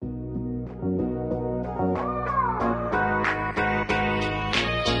Welcome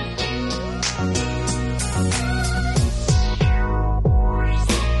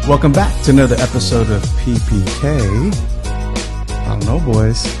back to another episode of PPK. I don't know,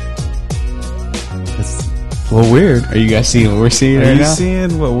 boys. It's a little weird. Are you guys seeing what we're seeing right now? Are you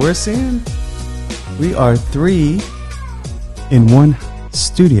seeing what we're seeing? We are 3 in 1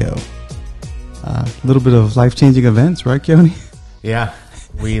 studio. A little bit of life-changing events, right, Keone? Yeah,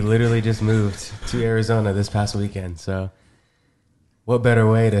 we literally just moved to Arizona this past weekend, so what better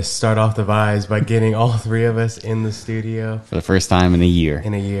way to start off the vibes by getting all 3 of us in the studio for the first time in a year.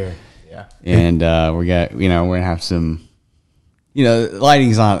 Yeah. And we're gonna have some,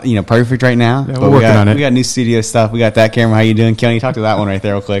 lighting's on, perfect right now. Yeah, we're working on it. We got new studio stuff. We got that camera. How you doing, Keone? Talk to that one right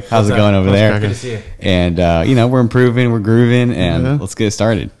there real quick. How's it going over there? Good to see you. And we're improving, we're grooving, and let's get it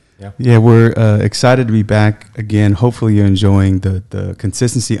started. Yeah, we're excited to be back again. Hopefully you're enjoying the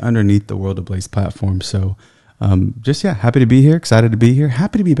consistency underneath the World of Blaze platform. So happy to be here, excited to be here,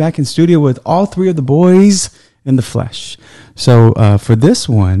 happy to be back in studio with all 3 of the boys in the flesh. So for this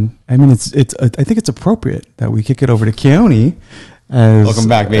one, I mean, I think it's appropriate that we kick it over to Keone. Welcome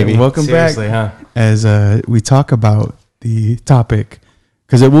back, baby. Welcome Seriously, back. Huh? As we talk about the topic,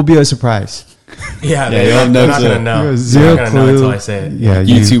 because it will be a surprise. Yeah, they're not going to know. Zero clue. Know until I say it. Yeah,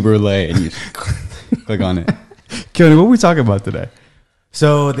 YouTube relay, and you click on it. Keone, what are we talking about today?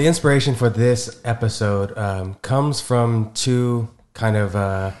 So the inspiration for this episode comes from 2 kind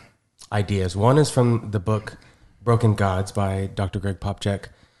of ideas. One is from the book Broken Gods by Dr. Greg Popcak,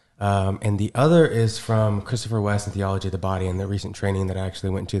 and the other is from Christopher West and Theology of the Body and the recent training that I actually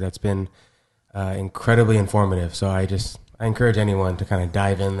went to that's been incredibly informative. So I encourage anyone to kind of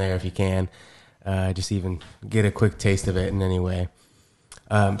dive in there if you can, just even get a quick taste of it in any way.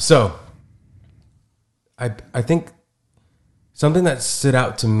 So I think something that stood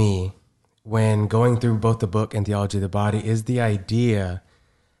out to me when going through both the book and Theology of the Body is the idea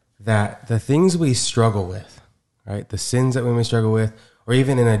that the things we struggle with, right, the sins that we may struggle with, or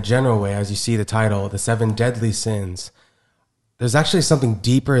even in a general way, as you see the title, the 7 deadly sins, there's actually something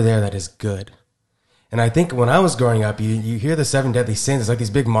deeper there that is good. And I think when I was growing up, you hear the 7 deadly sins, it's like these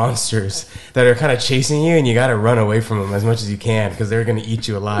big monsters that are kind of chasing you, and you got to run away from them as much as you can because they're going to eat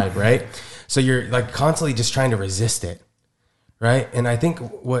you alive, right? So you're like constantly just trying to resist it. Right. And I think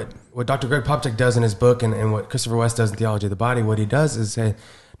what Dr. Greg Popcak does in his book and what Christopher West does in Theology of the Body, what he does is say,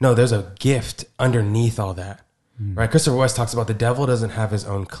 no, there's a gift underneath all that. Right. Christopher West talks about the devil doesn't have his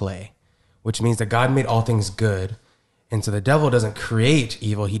own clay, which means that God made all things good. And so the devil doesn't create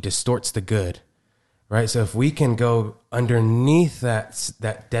evil. He distorts the good. Right. So if we can go underneath that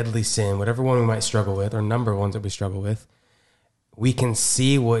deadly sin, whatever one we might struggle with or number of ones that we struggle with, we can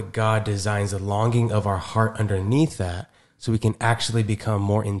see what God designs, the longing of our heart underneath that. So we can actually become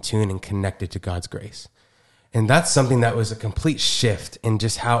more in tune and connected to God's grace. And that's something that was a complete shift in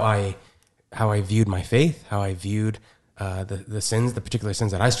just how I viewed my faith, how I viewed the sins, the particular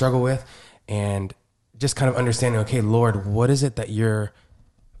sins that I struggle with, and just kind of understanding, okay, Lord, what is it that you're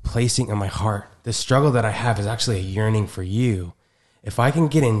placing in my heart? The struggle that I have is actually a yearning for you. If I can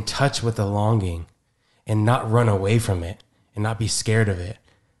get in touch with the longing and not run away from it and not be scared of it,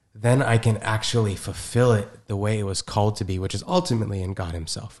 then I can actually fulfill it the way it was called to be, which is ultimately in God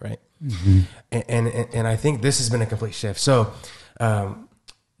himself, right? Mm-hmm. And I think this has been a complete shift. So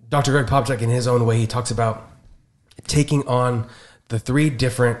Dr. Greg Popcak, in his own way, he talks about taking on the 3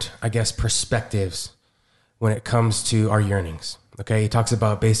 different, I guess, perspectives when it comes to our yearnings, okay? He talks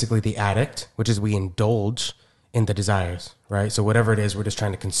about basically the addict, which is we indulge in the desires, right? So whatever it is, we're just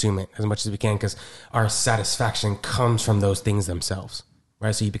trying to consume it as much as we can because our satisfaction comes from those things themselves.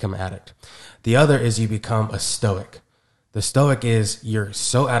 Right, so you become an addict. The other is you become a stoic. The stoic is you're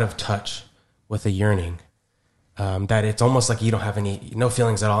so out of touch with a yearning that it's almost like you don't have no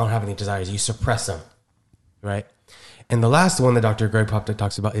feelings at all, don't have any desires. You suppress them, right? And the last one that Dr. Greg Popcak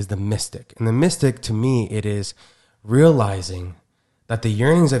talks about is the mystic. And the mystic, to me, it is realizing that the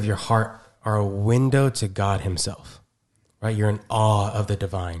yearnings of your heart are a window to God himself, right? You're in awe of the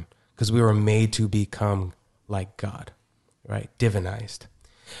divine because we were made to become like God, right? Divinized.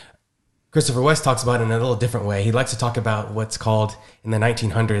 Christopher West talks about it in a little different way. He likes to talk about what's called, in the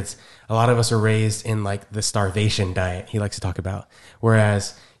 1900s, a lot of us were raised in like the starvation diet, he likes to talk about.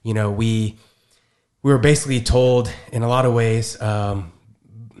 Whereas, we were basically told in a lot of ways,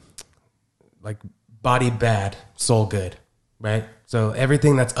 like body bad, soul good, right? So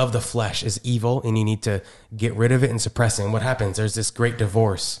everything that's of the flesh is evil and you need to get rid of it and suppress it. And what happens? There's this great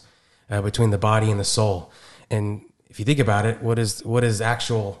divorce between the body and the soul. And if you think about it, what is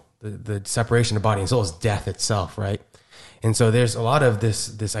actual... The separation of body and soul is death itself, right? And so there's a lot of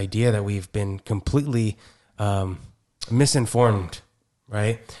this idea that we've been completely misinformed,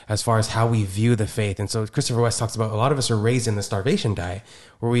 right, as far as how we view the faith. And so Christopher West talks about a lot of us are raised in the starvation diet,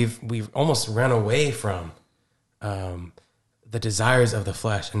 where we've almost run away from the desires of the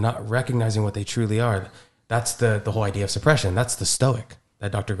flesh and not recognizing what they truly are. That's the whole idea of suppression. That's the Stoic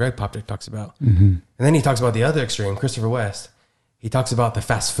that Dr. Greg Popcak talks about. Mm-hmm. And then he talks about the other extreme, Christopher West. He talks about the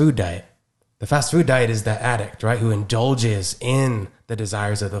fast food diet. The fast food diet is that addict, right, who indulges in the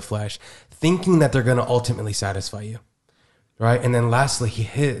desires of the flesh, thinking that they're going to ultimately satisfy you, right? And then lastly,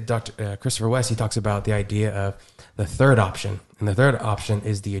 Dr. Christopher West, he talks about the idea of the third option. And the third option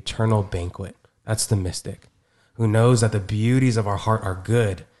is the eternal banquet. That's the mystic, who knows that the beauties of our heart are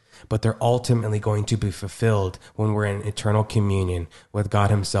good, but they're ultimately going to be fulfilled when we're in eternal communion with God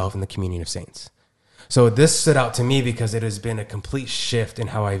himself in the communion of saints. So this stood out to me because it has been a complete shift in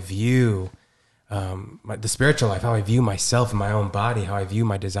how I view the spiritual life, how I view myself and my own body, how I view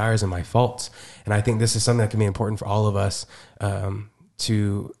my desires and my faults. And I think this is something that can be important for all of us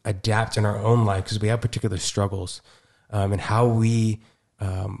to adapt in our own life, because we have particular struggles, and how we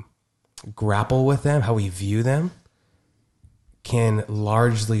grapple with them, how we view them, can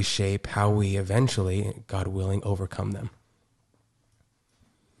largely shape how we eventually, God willing, overcome them.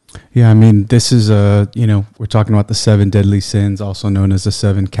 Yeah, I mean, this is we're talking about the 7 deadly sins, also known as the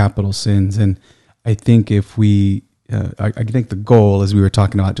 7 capital sins. And I think if we, I think the goal, as we were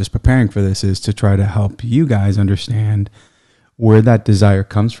talking about just preparing for this, is to try to help you guys understand where that desire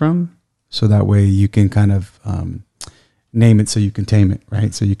comes from. So that way you can kind of name it so you can tame it,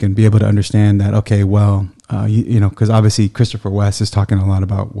 right? So you can be able to understand that, okay, well, because obviously Christopher West is talking a lot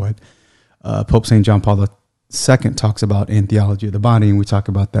about what Pope St. John Paul II talks about in Theology of the Body. And we talk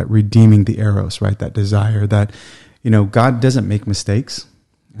about that redeeming the eros, right? That desire that, God doesn't make mistakes.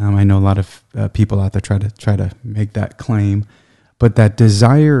 I know a lot of people out there try to make that claim, but that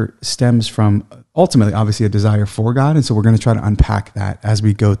desire stems from ultimately, obviously, a desire for God. And so we're going to try to unpack that as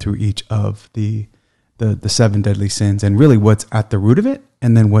we go through each of the 7 deadly sins, and really what's at the root of it,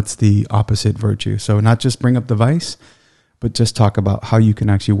 and then what's the opposite virtue. So not just bring up the vice, but just talk about how you can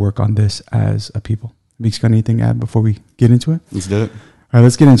actually work on this as a people. Meeks, got anything to add before we get into it? Let's do it. All right,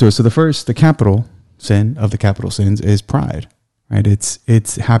 let's get into it. So the capital sin of the capital sins is pride. Right,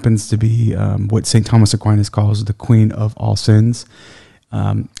 it happens to be what St. Thomas Aquinas calls the queen of all sins.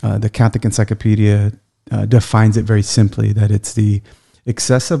 The Catholic Encyclopedia defines it very simply, that it's the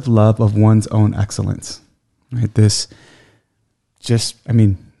excessive love of one's own excellence. Right,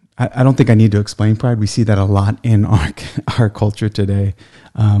 I don't think I need to explain pride. We see that a lot in our culture today,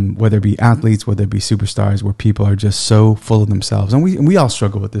 whether it be athletes, whether it be superstars, where people are just so full of themselves, and we all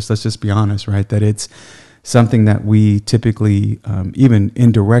struggle with this. Let's just be honest, right? That it's something that we typically, even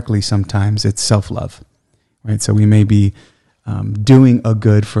indirectly sometimes, it's self-love, right? So we may be doing a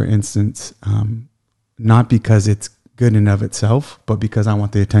good, for instance, not because it's good in of itself, but because I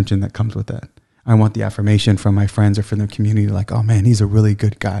want the attention that comes with that. I want the affirmation from my friends or from the community, like, oh man, he's a really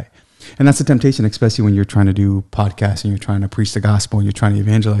good guy. And that's a temptation, especially when you're trying to do podcasts and you're trying to preach the gospel and you're trying to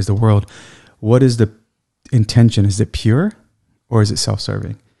evangelize the world. What is the intention? Is it pure or is it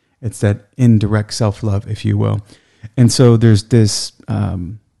self-serving? It's that indirect self-love, if you will. And so there's this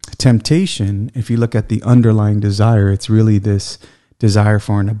temptation. If you look at the underlying desire, it's really this desire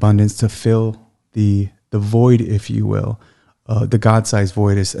for an abundance to fill the void, if you will. The God-sized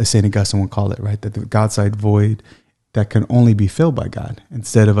void, as St. Augustine would call it, right? That the God-sized void that can only be filled by God,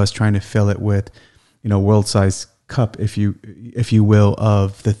 instead of us trying to fill it with, world-sized cup, if you will,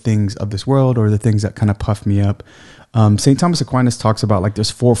 of the things of this world or the things that kind of puff me up. St. Thomas Aquinas talks about, like,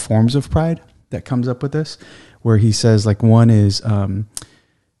 there's 4 forms of pride that comes up with this, where he says, like, one is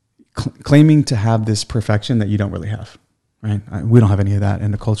claiming to have this perfection that you don't really have, right? We don't have any of that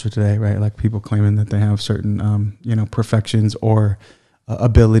in the culture today, right? Like people claiming that they have certain, perfections or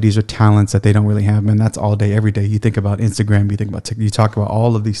abilities or talents that they don't really have. And that's all day, every day. You think about Instagram, you think about TikTok, you talk about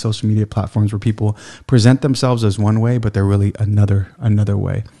all of these social media platforms where people present themselves as one way, but they're really another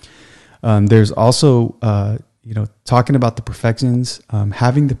way. There's also, talking about the perfections,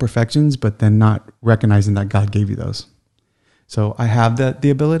 having the perfections, but then not recognizing that God gave you those. So I have the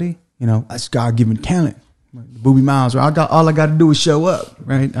ability, that's God-given talent. Booby Miles, all I got to do is show up,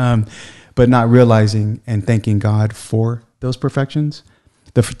 right? But not realizing and thanking God for those perfections.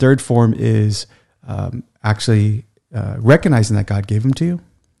 The third form is actually recognizing that God gave them to you,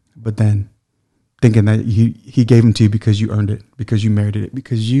 but then thinking that he gave them to you because you earned it, because you merited it,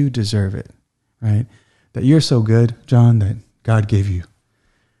 because you deserve it, right? That you're so good, John, that God gave you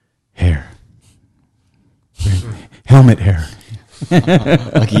hair, helmet hair.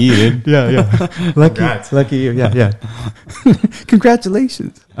 Lucky you, dude. Yeah. Lucky, Congrats. lucky you. Yeah.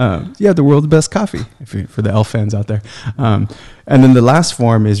 Congratulations. You have the world's best coffee for the elf fans out there. And then the last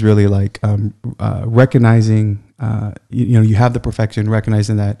form is really like recognizing, you have the perfection,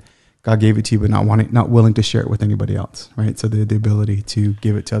 recognizing that God gave it to you, but not willing to share it with anybody else, right? So the ability to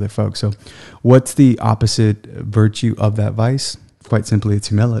give it to other folks. So what's the opposite virtue of that vice? Quite simply, it's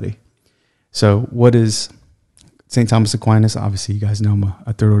humility. So what is St. Thomas Aquinas? Obviously, you guys know I'm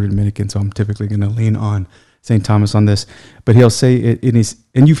a third order Dominican, so I'm typically going to lean on St. Thomas on this. But he'll say it is,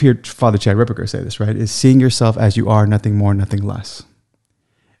 and you've heard Father Chad Ripperger say this, right? Is seeing yourself as you are, nothing more, nothing less.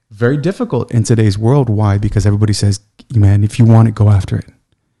 Very difficult in today's world. Why? Because everybody says, man, if you want it, go after it.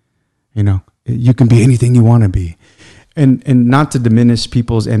 You can be anything you want to be. And not to diminish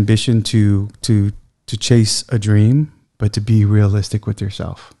people's ambition to chase a dream, but to be realistic with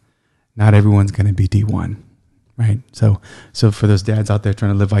yourself. Not everyone's going to be D1, right? So for those dads out there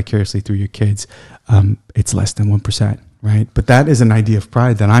trying to live vicariously through your kids, it's less than 1%, right? But that is an idea of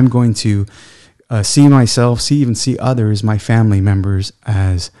pride, that I'm going to see myself, see others, my family members,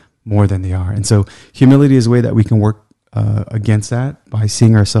 as more than they are. And so humility is a way that we can work against that by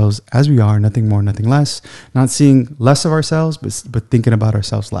seeing ourselves as we are, nothing more, nothing less. Not seeing less of ourselves, but thinking about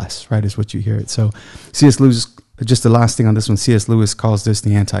ourselves less, right, is what you hear it. So C.S. Lewis, just the last thing on this one, C.S. Lewis calls this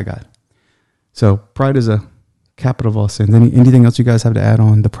the anti-God. So pride is a capital of all sins. Anything else you guys have to add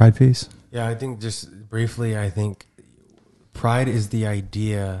on the pride piece? Yeah, I think just briefly, I think pride is the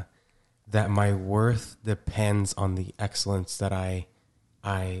idea that my worth depends on the excellence that I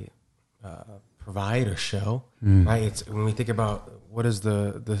provide or show. Right? It's when we think about what is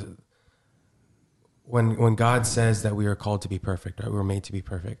when God says that we are called to be perfect, right? We're made to be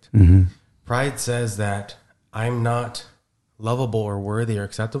perfect. Mm-hmm. Pride says that I'm not lovable or worthy or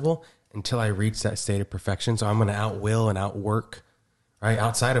acceptable until I reach that state of perfection. So I'm going to outwill and outwork, right?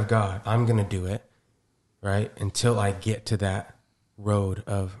 Outside of God, I'm going to do it, right? Until I get to that road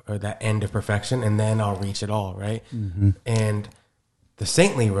or that end of perfection, and then I'll reach it all, right? Mm-hmm. And the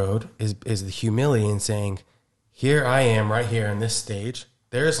saintly road is the humility in saying, here I am right here in this stage.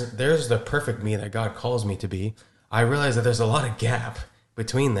 There's the perfect me that God calls me to be. I realize that there's a lot of gap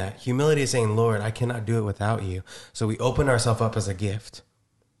between that. Humility is saying, Lord, I cannot do it without you. So we open ourselves up as a gift.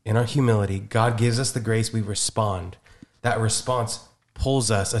 In our humility, God gives us the grace, we respond. That response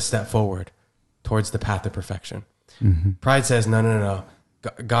pulls us a step forward towards the path of perfection. Mm-hmm. Pride says, no.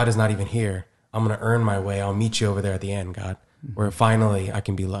 God is not even here. I'm going to earn my way. I'll meet you over there at the end, God, where finally I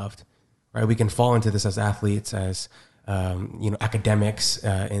can be loved. Right? We can fall into this as athletes, as academics,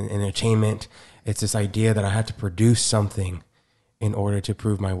 in entertainment. It's this idea that I have to produce something in order to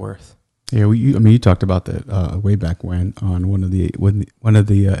prove my worth. Yeah, you talked about that way back when on one of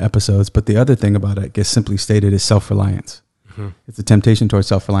the episodes. But the other thing about it, I guess simply stated, is self-reliance. Mm-hmm. It's a temptation towards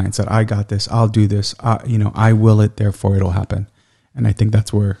self-reliance that I got this, I'll do this, I will it, therefore it'll happen. And I think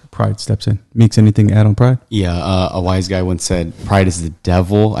that's where pride steps in. Meeks, anything to add on pride? Yeah, a wise guy once said, pride is the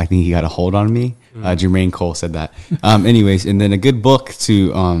devil. I think he got a hold on me. Jermaine Cole said that. Anyways, and then a good book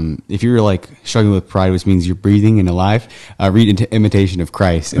to, if you're like struggling with pride, which means you're breathing and alive, read Imitation of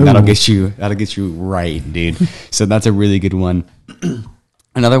Christ, and that'll get you right, dude. So that's a really good one.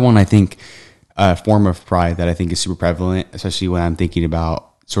 Another one, I think, a form of pride that I think is super prevalent, especially when I'm thinking about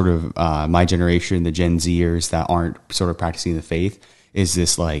sort of my generation, the Gen Zers that aren't sort of practicing the faith, is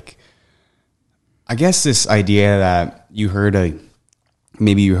this like, I guess this idea that you heard a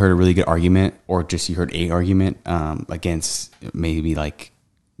really good argument, or just you heard a argument against maybe like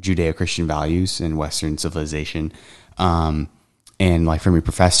Judeo-Christian values and Western civilization, and like from your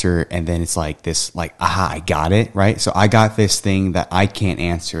professor, and then it's like this, like, aha, I got it, right? So I got this thing that I can't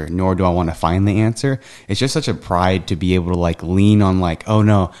answer, nor do I want to find the answer. It's just such a pride to be able to like lean on like, oh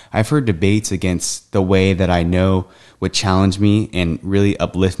no, I've heard debates against the way that I know would challenge me and really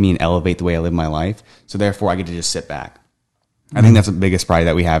uplift me and elevate the way I live my life. So therefore I get to just sit back. I think that's the biggest pride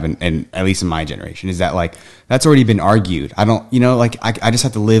that we have, in at least in my generation, is that like, that's already been argued. I don't, I just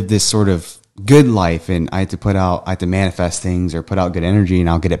have to live this sort of good life, and I have to manifest things or put out good energy, and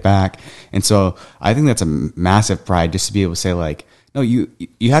I'll get it back. And so I think that's a massive pride, just to be able to say like, no, you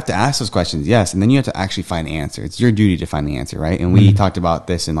have to ask those questions, yes, and then you have to actually find the answer. It's your duty to find the answer, right? And we talked about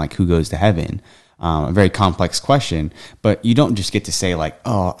this in like Who Goes to Heaven, a very complex question, but you don't just get to say like,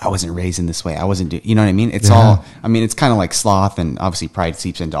 oh, I wasn't raised in this way, I wasn't you know what I mean? It's it's kind of like sloth, and obviously pride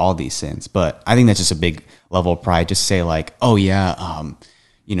seeps into all these sins, but I think that's just a big level of pride, just say like, oh yeah,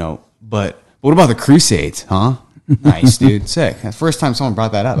 but what about the Crusades, huh? Nice, dude. Sick. That's the first time someone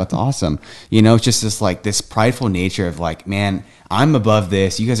brought that up. That's awesome. You know, it's just this like this prideful nature of like, man, I'm above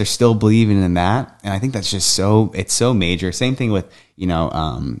this. You guys are still believing in that. And I think that's just it's so major. Same thing with, you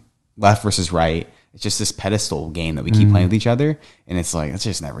know, left versus right. It's just this pedestal game that we keep playing with each other. And it's like, it's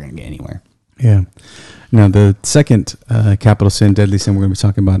just never going to get anywhere. Yeah. Now, the second capital sin, deadly sin we're going to be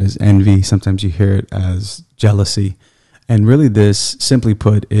talking about is envy. Sometimes you hear it as jealousy. And really this, simply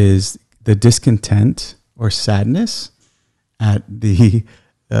put, is the discontent or sadness at the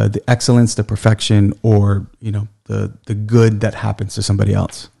excellence, the perfection, or, you know, the good that happens to somebody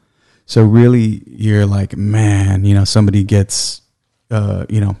else. So really you're like, man, you know, somebody gets,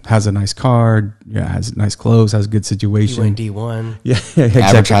 you know, has a nice car, has nice clothes, has a good situation. You went D1. Yeah, exactly.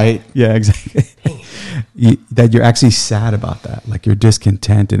 Average height. Yeah, exactly. That you're actually sad about that. Like you're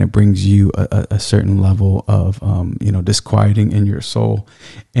discontent, and it brings you a certain level of, you know, disquieting in your soul.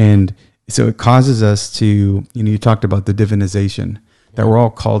 And so it causes us to, you know, you talked about the divinization, that we're all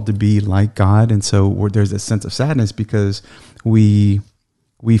called to be like God. And so there's a sense of sadness because we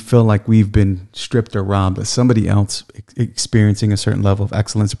feel like we've been stripped or robbed, that somebody else experiencing a certain level of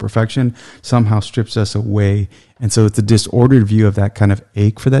excellence or perfection somehow strips us away. And so it's a disordered view of that kind of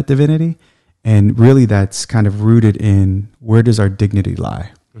ache for that divinity. And really that's kind of rooted in, where does our dignity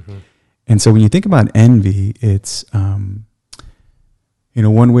lie? Mm-hmm. And so when you think about envy, it's, you know,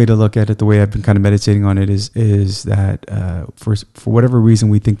 one way to look at it, the way I've been kind of meditating on it is that for whatever reason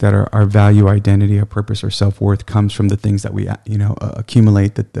we think that our value, identity, our purpose, or self-worth comes from the things that we, you know,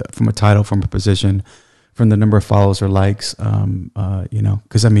 accumulate, from a title, from a position, from the number of follows or likes, you know,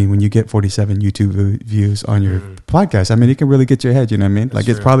 because I mean, when you get 47 YouTube views on your podcast, I mean, it can really get your head, you know what I mean? That's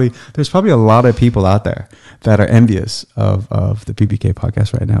like, there's probably a lot of people out there that are envious of the PPK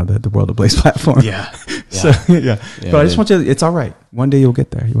podcast right now, the World of Blaze platform. Yeah. So, yeah. But I just want you to, it's all right. One day you'll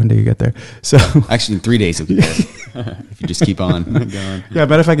get there. One day you get there. So actually in 3 days you'll get there. If you just keep on going. Yeah,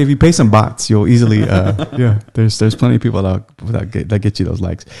 matter of fact, if you pay some bots, you'll easily, yeah, there's plenty of people that get you those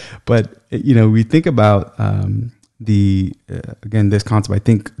likes. But, you know, we think about again, this concept, I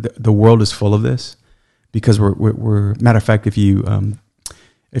think the world is full of this because we're matter of fact, if you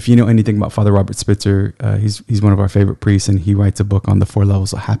know anything about Father Robert Spitzer, he's one of our favorite priests, and he writes a book on the 4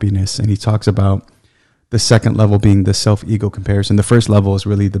 levels of happiness. And he talks about the second level being the self-ego comparison. The first level is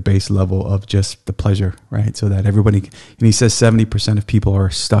really the base level of just the pleasure, right? So that everybody, and he says 70% of people are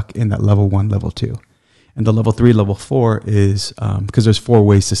stuck in that level 1, level 2. And the level 3, level 4 is, because there's 4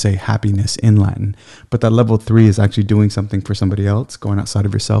 ways to say happiness in Latin, but that level 3 is actually doing something for somebody else, going outside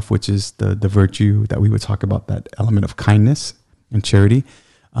of yourself, which is the virtue that we would talk about, that element of kindness and charity.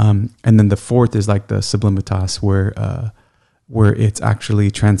 And then the 4th is like the sublimitas, where it's actually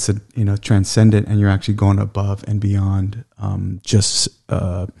transcendent, and you're actually going above and beyond just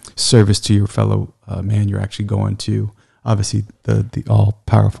service to your fellow man. You're actually going to, obviously, the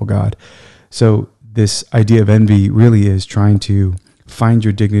all-powerful God. So this idea of envy really is trying to find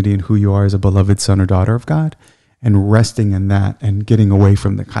your dignity in who you are as a beloved son or daughter of God, and resting in that and getting away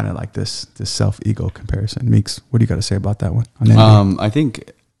from the kind of like this self-ego comparison. Meeks, what do you got to say about that one? I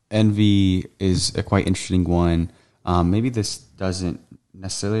think envy is a quite interesting one. Maybe this doesn't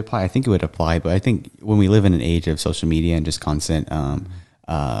necessarily apply. I think it would apply, but I think when we live in an age of social media and just constant,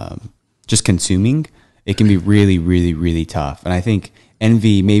 just consuming, it can be really, really, really tough. And I think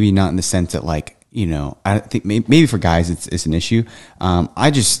envy, maybe not in the sense that like, you know, I think maybe for guys it's an issue. I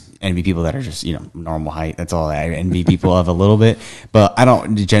just envy people that are just, you know, normal height. That's all I envy people of a little bit. But I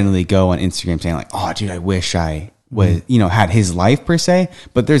don't generally go on Instagram saying like, oh, dude, I wish I was, you know, had his life per se.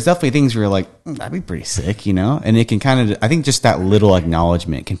 But there's definitely things where you're like, that'd be pretty sick, you know? And it can kind of, I think just that little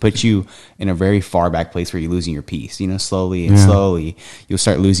acknowledgement can put you in a very far back place where you're losing your peace, you know, slowly you'll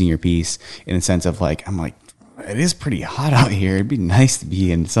start losing your peace in the sense of like, I'm like, it is pretty hot out here. It'd be nice to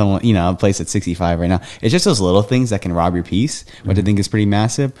be in someone, you know, a place at 65 right now. It's just those little things that can rob your peace, which I think is pretty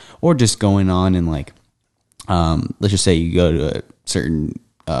massive. Or just going on and like, let's just say you go to a certain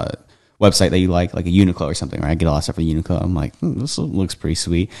website that you like a Uniqlo or something, right? I get a lot of stuff from Uniqlo. I'm like, this looks pretty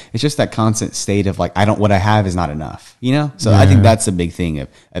sweet. It's just that constant state of like, what I have is not enough, you know? So I think that's a big thing of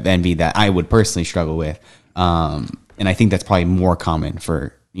envy that I would personally struggle with. And I think that's probably more common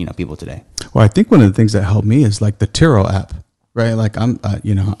for, you know, people today. Well, I think one of the things that helped me is like the Turo app, right? Like I'm,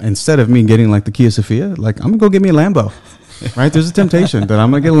 you know, instead of me getting like the Kia Sophia, like I'm gonna go get me a Lambo, right? There's a temptation that I'm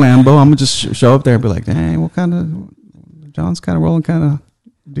gonna get a Lambo. I'm gonna just show up there and be like, dang, what kind of, John's kind of rolling kind of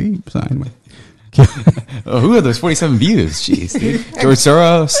deep. So anyway. Oh, who are those 47 views? Jeez, dude. George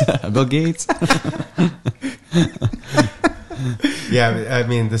Soros, Bill Gates. Yeah, I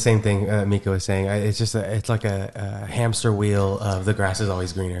mean the same thing Mika was saying. It's just it's like a hamster wheel of the grass is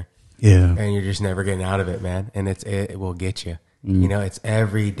always greener. Yeah. and you're just never getting out of it, man. And it will get you. You know, it's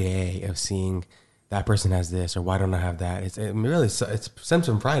every day of seeing that person has this, or why don't I have that? It really it's stems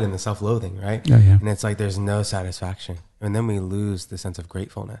from pride and the self-loathing, right? Yeah, yeah. And it's like there's no satisfaction, and then we lose the sense of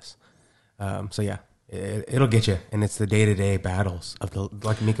gratefulness. So yeah, it'll get you, and it's the day-to-day battles of the,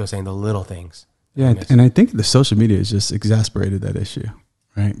 like Miko was saying, the little things. Yeah, and I think the social media has just exacerbated that issue,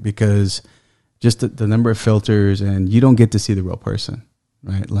 right? Because just the number of filters, and you don't get to see the real person,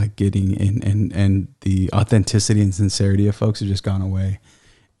 right? Like getting in, and the authenticity and sincerity of folks have just gone away,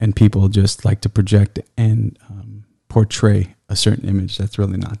 and people just like to project and portray a certain image that's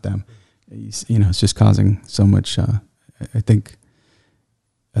really not them. You know, it's just causing so much. I think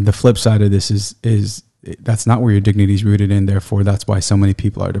the flip side of this is that's not where your dignity is rooted in. Therefore, that's why so many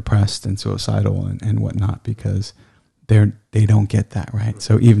people are depressed and suicidal and whatnot, because they don't get that, right?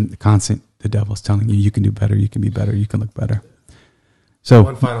 So even the devil's telling you can do better, you can be better, you can look better. So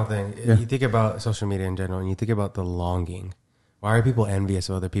one final thing, you think about social media in general, and you think about the longing. Why are people envious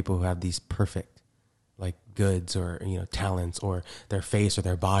of other people who have these perfect, like, goods or, you know, talents, or their face or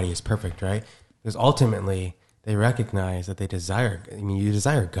their body is perfect, right? Because ultimately they recognize that they desire. I mean, you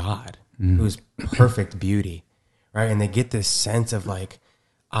desire God, who's perfect beauty, right? And they get this sense of like,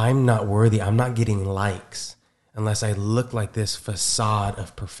 I'm not worthy. I'm not getting likes unless I look like this facade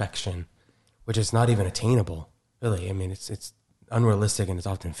of perfection, which is not even attainable, really. I mean, it's unrealistic, and it's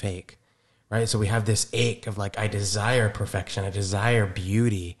often fake, right? So we have this ache of like, I desire perfection, I desire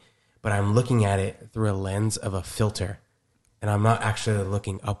beauty, but I'm looking at it through a lens of a filter, and I'm not actually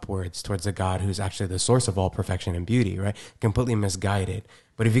looking upwards towards a God who's actually the source of all perfection and beauty, right? Completely misguided.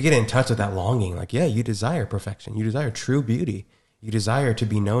 But if you get in touch with that longing, like, yeah, you desire perfection, you desire true beauty, you desire to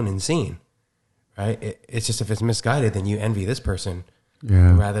be known and seen, right? It's just, if it's misguided, then you envy this person,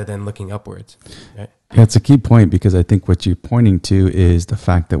 rather than looking upwards, right? Yeah, it's a key point, because I think what you're pointing to is the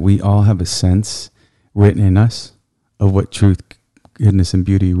fact that we all have a sense written in us of what truth, goodness, and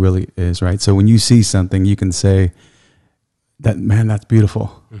beauty really is, right? So when you see something, you can say that, man, that's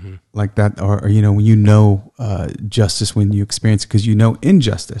beautiful, like that, or you know, when you know justice, when you experience it, because you know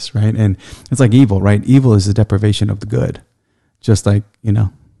injustice, right? And it's like evil, right? Evil is the deprivation of the good, just like, you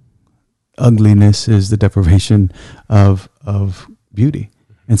know, ugliness is the deprivation of beauty.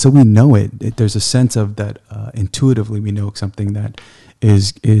 And so we know it. There's a sense of that intuitively we know something that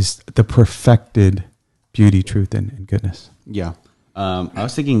is the perfected beauty, truth, and goodness. Yeah. I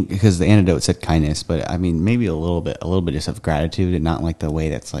was thinking, because the antidote said kindness, but I mean, maybe a little bit just of gratitude, and not like the way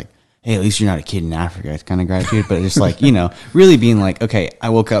that's like, hey, at least you're not a kid in Africa. It's kind of gratitude, but it's like, you know, really being like, okay, I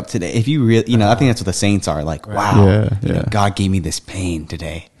woke up today. If you really, you know, I think that's what the saints are like. Wow, you know, God gave me this pain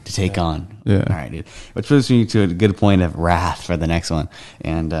today to take on. Yeah. All right, dude. Which brings me to a good point of wrath for the next one.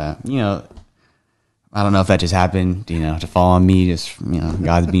 And, you know, I don't know if that just happened, you know, to fall on me, just, you know,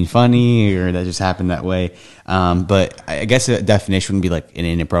 God's being funny, or that just happened that way. But I guess a definition would be like an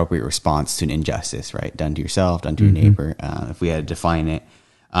inappropriate response to an injustice, right? Done to yourself, done to your neighbor, if we had to define it.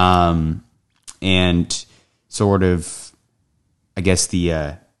 And sort of, I guess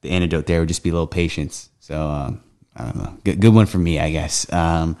the antidote there would just be a little patience. So, I don't know, good one for me, I guess.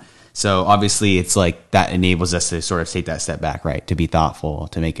 So obviously it's like that enables us to sort of take that step back, right? To be thoughtful,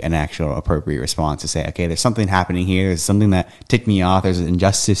 to make an actual appropriate response, to say, okay, there's something happening here. There's something that ticked me off. There's an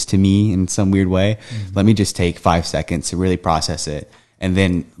injustice to me in some weird way. Let me just take 5 seconds to really process it, and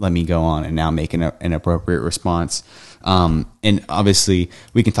then let me go on and now make an appropriate response. And obviously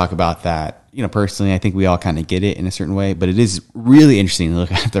we can talk about that. You know, personally, I think we all kind of get it in a certain way, but it is really interesting to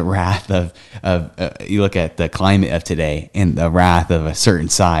look at the wrath of you look at the climate of today and the wrath of a certain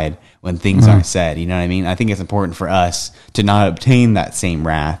side when things aren't said. You know what I mean? I think it's important for us to not obtain that same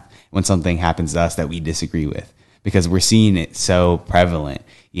wrath when something happens to us that we disagree with, because we're seeing it so prevalent,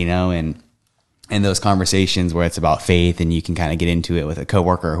 you know, and those conversations where it's about faith and you can kind of get into it with a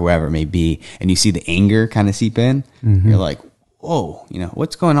coworker or whoever it may be, and you see the anger kind of seep in, you're like, whoa, you know,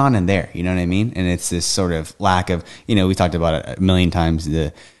 what's going on in there? You know what I mean? And it's this sort of lack of, you know, we talked about it a million times,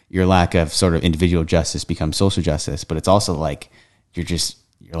 your lack of sort of individual justice becomes social justice, but it's also like your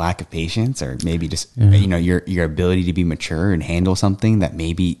lack of patience, or maybe just, you know, your ability to be mature and handle something that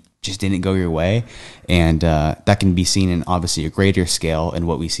maybe just didn't go your way. And that can be seen in obviously a greater scale in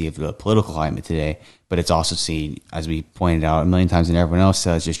what we see of the political climate today, but it's also seen, as we pointed out a million times, and everyone else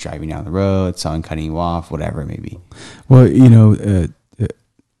does, just driving down the road, someone cutting you off, whatever it may be. Well, you know,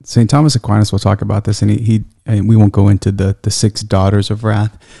 St. Thomas Aquinas will talk about this, and and we won't go into the 6 daughters of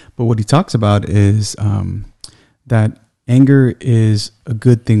wrath, but what he talks about is that anger is a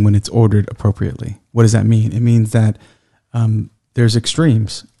good thing when it's ordered appropriately. What does that mean? It means that there's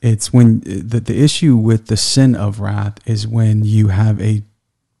extremes. It's when the issue with the sin of wrath is when you have a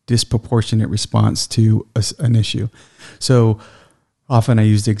disproportionate response to an issue. So often I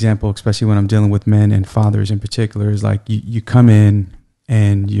use the example, especially when I'm dealing with men and fathers in particular, is like you come in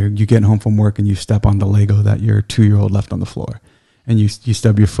and you're getting home from work and you step on the Lego that your 2-year-old left on the floor, and you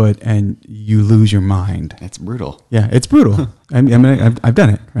stub your foot and you lose your mind. That's brutal. Yeah, it's brutal. I mean, I've done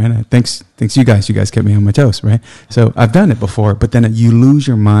it, right? Thanks you guys. You guys kept me on my toes, right? So I've done it before, but then you lose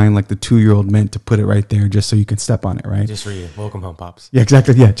your mind like the 2-year-old meant to put it right there just so you can step on it, right? Just for you. Welcome home, Pops. Yeah,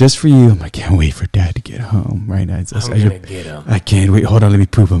 exactly. Yeah, just for you. I'm like, can't wait for Dad to get home, right? I'm going to get him. I can't wait. Hold on, let me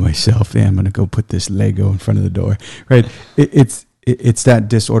prove it myself. Yeah, I'm going to go put this Lego in front of the door, right? It's that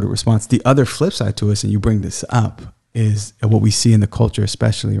disordered response. The other flip side to us, and you bring this up, is what we see in the culture,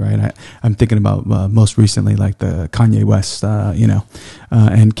 especially, right? I'm thinking about most recently, like the Kanye West,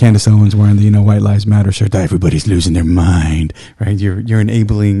 and Candace Owens wearing the, White Lives Matter shirt. Everybody's losing their mind, right?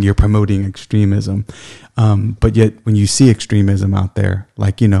 You're promoting extremism. But yet when you see extremism out there,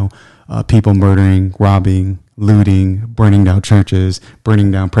 like, people murdering, robbing, looting, burning down churches, burning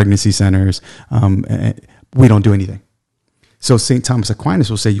down pregnancy centers, we don't do anything. So St. Thomas Aquinas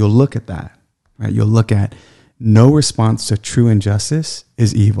will say, you'll look at that, right? You'll look at no response to true injustice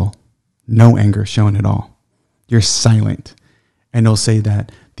is evil. No anger shown at all. You're silent. And they'll say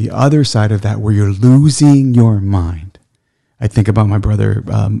that the other side of that, where you're losing your mind. I think about my brother,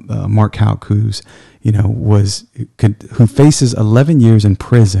 Mark Houck, who faces 11 years in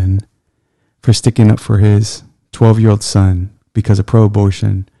prison for sticking up for his 12-year-old son because a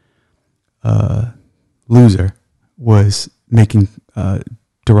pro-abortion loser was making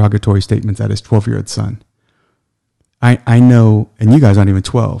derogatory statements at his 12-year-old son. I know, and you guys aren't even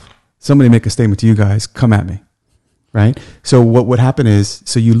 12. Somebody make a statement to you guys, come at me, right? So what would happen is,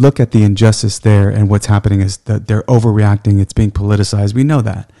 so you look at the injustice there, and what's happening is that they're overreacting. It's being politicized. We know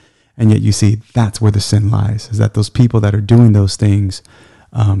that. And yet you see that's where the sin lies, is that those people that are doing those things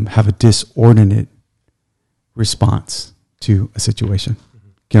have a disordinate response to a situation.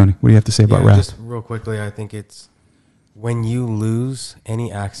 Keone, what do you have to say about wrath? Just real quickly, I think it's when you lose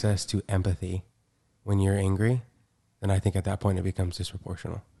any access to empathy when you're angry, then I think at that point it becomes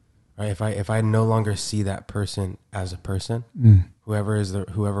disproportional, right? If I no longer see that person as a person,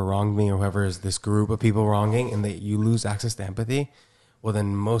 whoever wronged me, or whoever is this group of people wronging, and that you lose access to empathy, well,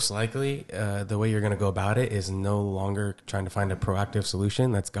 then most likely the way you're going to go about it is no longer trying to find a proactive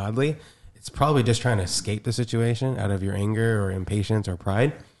solution that's godly. It's probably just trying to escape the situation out of your anger or impatience or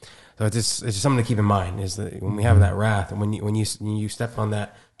pride. So it's just something to keep in mind, is that when we have that wrath, and when you step on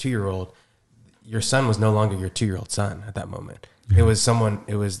that 2-year-old, your son was no longer your 2-year-old son at that moment. It was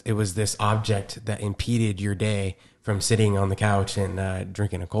this object that impeded your day from sitting on the couch and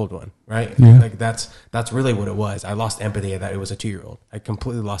drinking a cold one, right? Yeah. Like that's really what it was. I lost empathy that it was a 2-year-old. I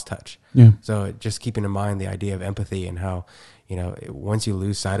completely lost touch. Yeah. So just keeping in mind the idea of empathy, and how, once you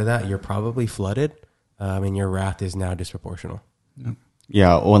lose sight of that, you're probably flooded, and your wrath is now disproportional.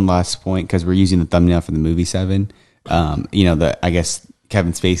 Yeah. One last point, because we're using the thumbnail for the movie Seven. I guess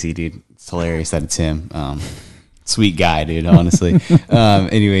Kevin Spacey, dude, it's hilarious that it's him. Sweet guy, dude, honestly.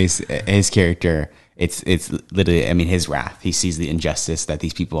 Anyways, his character, it's literally, his wrath. He sees the injustice that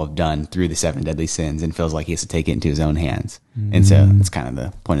these people have done through the 7 deadly sins and feels like he has to take it into his own hands. And so that's kind of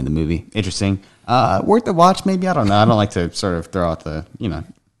the point of the movie. Interesting. Worth the watch, maybe? I don't know. I don't like to sort of throw out the,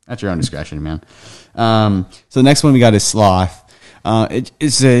 at your own discretion, man. So the next one we got is sloth.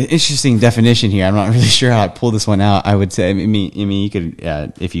 It's an interesting definition here. I'm not really sure how I pull this one out. I would say, you could,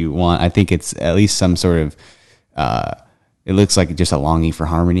 if you want. I think it's at least some sort of, it looks like just a longing for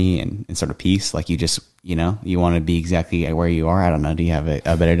harmony and sort of peace. Like you just, you want to be exactly where you are. I don't know. Do you have a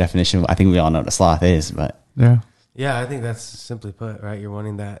better definition? I think we all know what a sloth is, but yeah, I think that's simply put, right? You're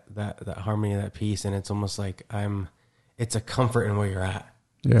wanting that harmony, that peace, and it's almost like it's a comfort in where you're at.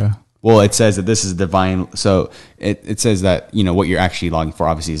 Yeah. Well, it says that this is divine. So it says that, what you're actually longing for,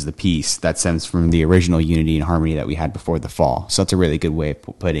 obviously, is the peace that stems from the original unity and harmony that we had before the fall. So that's a really good way of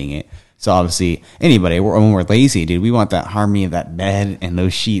putting it. So obviously, anybody, when we're lazy, dude, we want that harmony of that bed and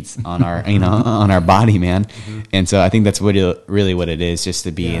those sheets on our, on our body, man. Mm-hmm. And so I think that's really what it is, just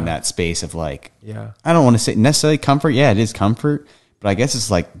to be in that space of like, I don't want to say necessarily comfort. Yeah, it is comfort, but I guess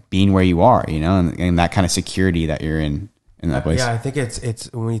it's like being where you are, and that kind of security that you're in that place. Yeah, I think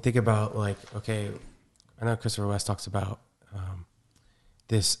it's when you think about, like, okay, I know Christopher West talks about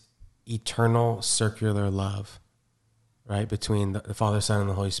this eternal circular love, right, between the Father, Son, and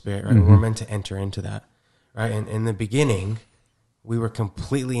the Holy Spirit, right? Mm-hmm. We're meant to enter into that, right? And in the beginning, we were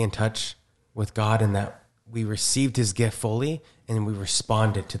completely in touch with God, in that we received His gift fully, and we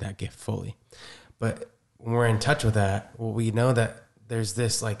responded to that gift fully. But when we're in touch with that, well, we know that there's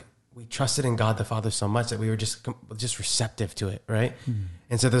this, like, we trusted in God the Father so much that we were just receptive to it, right? Mm-hmm.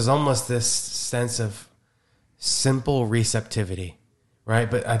 And so there's almost this sense of simple receptivity, right?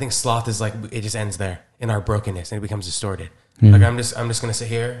 But I think sloth is like, it just ends there in our brokenness and it becomes distorted. Like I'm just going to sit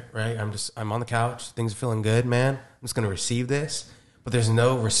here, right? I'm on the couch. Things are feeling good, man. I'm just going to receive this. But there's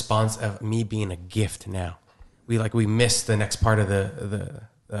no response of me being a gift now. We miss the next part of the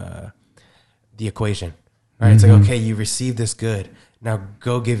equation, right? It's like, okay, you received this good. Now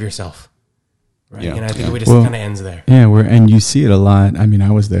go give yourself. Right. Yeah. And I think it just kind of ends there. Yeah. And you see it a lot. I mean,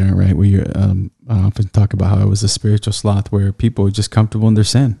 I was there, right? Where you I often talk about how it was a spiritual sloth where people are just comfortable in their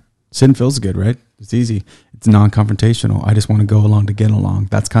sin. Sin feels good, right? It's easy. It's non-confrontational. I just want to go along to get along.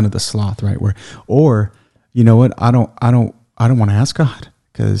 That's kind of the sloth, right? Or you know what? I don't want to ask God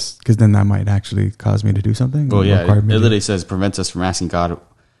because then that might actually cause me to do something. Well, yeah, it literally says prevents us from asking God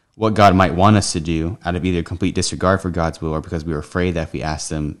what God might want us to do out of either complete disregard for God's will or because we were afraid that if we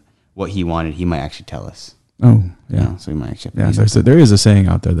asked him what he wanted, he might actually tell us. Oh, yeah. You know, so we might actually. Yeah, so there is a saying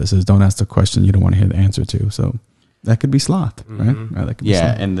out there that says, "Don't ask the question you don't want to hear the answer to." So that could be sloth, right? That could be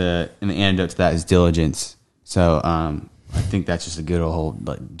sloth. And the antidote to that is diligence. So I think that's just a good old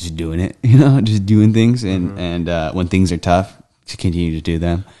like just doing it, just doing things, and when things are tough, to continue to do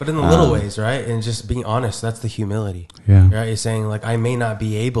them. But in the little ways, right? And just being honest, that's the humility. Yeah. Right? You're saying like, I may not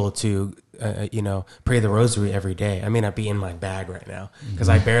be able to, pray the rosary every day. I may not be in my bag right now because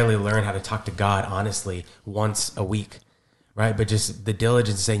I barely learn how to talk to God honestly once a week. Right. But just the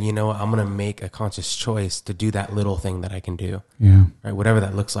diligence saying, you know what, I'm going to make a conscious choice to do that little thing that I can do. Yeah. Right. Whatever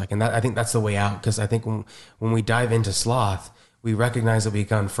that looks like. And I think that's the way out. Because I think when we dive into sloth, we recognize that we've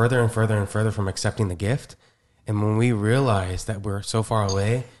gone further and further and further from accepting the gift. And when we realize that we're so far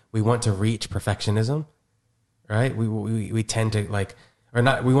away, we want to reach perfectionism. Right. We tend to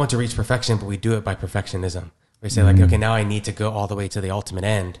we want to reach perfection, but we do it by perfectionism. We say like, okay, now I need to go all the way to the ultimate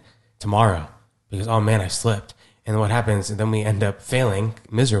end tomorrow because, oh man, I slipped. And what happens, and then we end up failing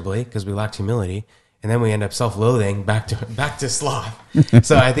miserably because we lacked humility. And then we end up self-loathing back to sloth.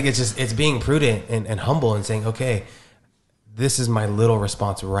 So I think it's being prudent and humble and saying, okay, this is my little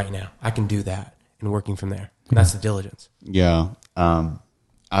response right now. I can do that and working from there. That's the diligence. Yeah.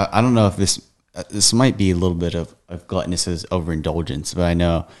 I don't know if this might be a little bit of gluttonous as overindulgence, but I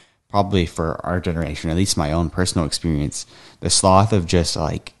know probably for our generation, at least my own personal experience, the sloth of just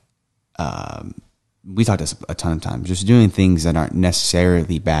like, we talked this a ton of times, just doing things that aren't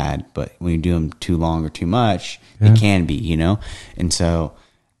necessarily bad, but when you do them too long or too much, it can be, And so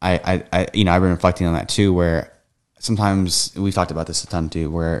I've been reflecting on that too, where sometimes we've talked about this a ton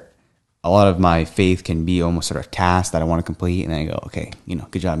too, where a lot of my faith can be almost sort of tasks that I want to complete. And then I go, okay,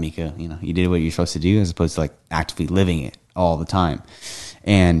 good job, Mika. You did what you're supposed to do as opposed to like actively living it all the time.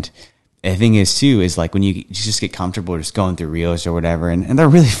 And the thing is too, is like when you just get comfortable just going through reels or whatever, and they're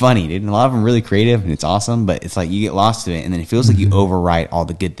really funny, dude. And a lot of them really creative and it's awesome, but it's like you get lost in it and then it feels like you overwrite all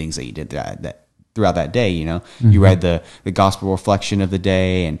the good things that you did throughout that day, You read the gospel reflection of the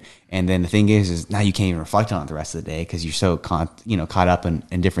day and then the thing is now you can't even reflect on it the rest of the day because you're so caught up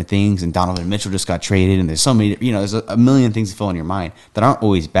in different things, and Donovan Mitchell just got traded and there's so many, there's a million things that fill in your mind that aren't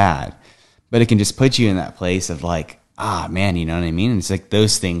always bad, but it can just put you in that place of like, man, you know what I mean? And it's like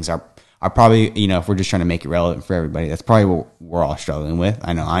those things are probably, if we're just trying to make it relevant for everybody, that's probably what we're all struggling with.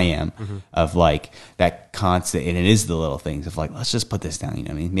 I know I am, of like that constant, and it is the little things of like, let's just put this down, you know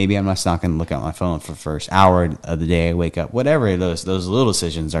what I mean? Maybe I'm just not going to look at my phone for the first hour of the day I wake up, whatever those little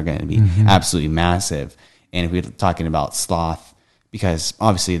decisions are going to be absolutely massive. And if we're talking about sloth, because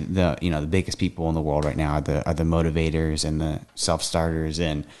obviously the biggest people in the world right now are the motivators and the self-starters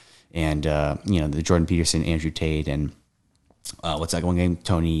and the Jordan Peterson, Andrew Tate, and what's that one game?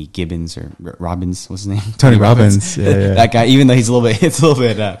 Tony Gibbons or Robbins? What's his name? Tony Robbins. Yeah. That guy, even though it's a little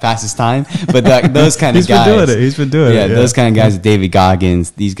bit past his time, but those kind of guys. He's been doing it. Yeah, those kind of guys, David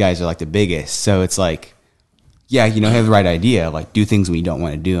Goggins, these guys are like the biggest. So it's like, have the right idea, like do things when you don't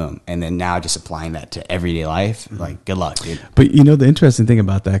want to do them. And then now just applying that to everyday life, like good luck, dude. But the interesting thing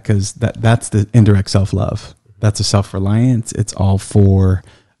about that, because that's the indirect self-love. That's a self-reliance. It's all for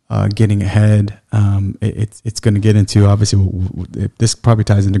getting ahead. It's going to get into, obviously, this probably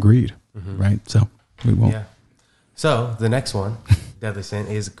ties into greed, right? So we won't. Yeah. So the next one, deadly sin,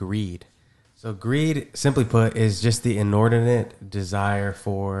 is greed. So greed, simply put, is just the inordinate desire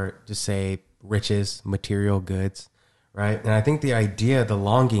for, just say, riches, material goods, right? And I think the idea, the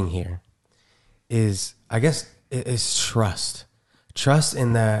longing here is, I guess, is trust. Trust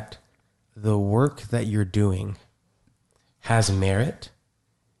in that the work that you're doing has merit,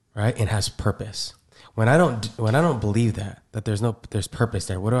 right? And has purpose. When I don't believe that there's purpose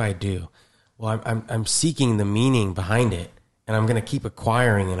there, what do I do? Well, I'm seeking the meaning behind it, and I'm going to keep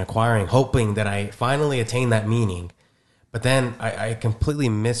acquiring, hoping that I finally attain that meaning. But then I completely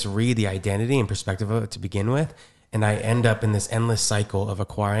misread the identity and perspective of it to begin with. And I end up in this endless cycle of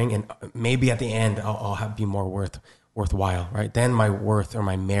acquiring. And maybe at the end, I'll be more worthwhile, right? Then my worth or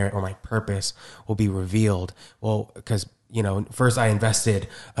my merit or my purpose will be revealed. Well, because, first I invested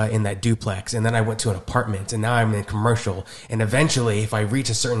in that duplex, and then I went to an apartment, and now I'm in commercial. And eventually, if I reach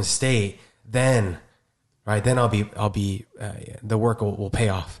a certain state, then I'll be the work will pay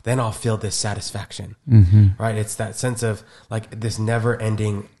off. Then I'll feel this satisfaction, right? It's that sense of like this never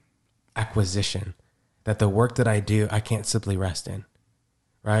ending acquisition that the work that I do, I can't simply rest in,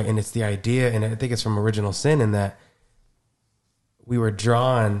 right? And it's the idea, and I think it's from original sin, in that we were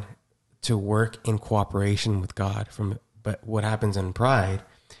drawn to work in cooperation with God. But what happens in pride,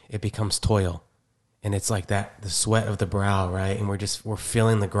 it becomes toil. And it's like that, the sweat of the brow, right? And we're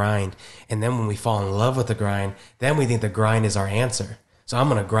feeling the grind. And then when we fall in love with the grind, then we think the grind is our answer. So I'm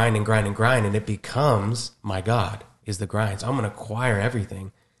going to grind and grind and grind, and it becomes my God is the grind. So I'm going to acquire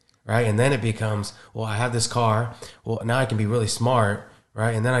everything, right? And then it becomes, well, I have this car. Well, now I can be really smart,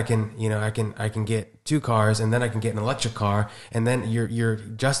 right? And then I can, I can get 2 cars, and then I can get an electric car. And then you're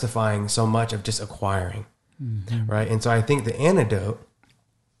justifying so much of just acquiring, right? And so I think the antidote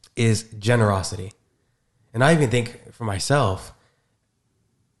is generosity. And I even think for myself,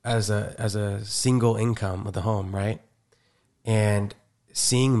 as a single income of the home, right? And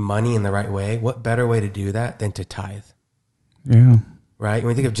seeing money in the right way, what better way to do that than to tithe? Yeah. Right? When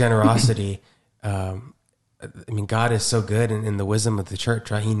we think of generosity, God is so good in the wisdom of the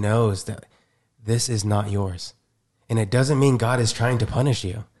church, right? He knows that this is not yours. And it doesn't mean God is trying to punish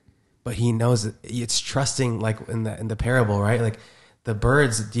you, but he knows that it's trusting, like in the parable, right? Like, the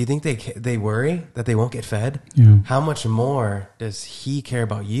birds, do you think they worry that they won't get fed? Yeah. How much more does he care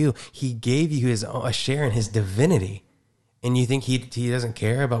about you? He gave you a share in his divinity. And you think he doesn't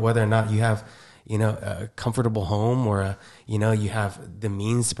care about whether or not you have, a comfortable home, or you have the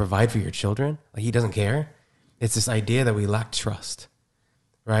means to provide for your children? Like, he doesn't care. It's this idea that we lack trust,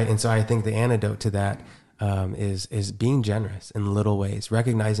 right? And so I think the antidote to that is being generous in little ways,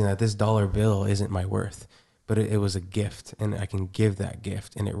 recognizing that this dollar bill isn't my worth. But it was a gift, and I can give that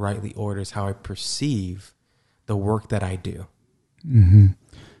gift, and it rightly orders how I perceive the work that I do. Mm-hmm.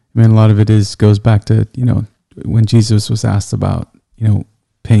 I mean, a lot of it goes back to, when Jesus was asked about,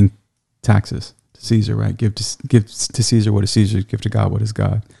 paying taxes to Caesar, right? Give to Caesar what is Caesar's, give to God what is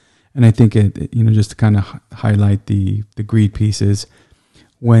God. And I think just to kind of highlight the greed pieces,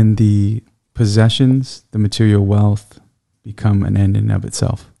 when the possessions, the material wealth become an end in and of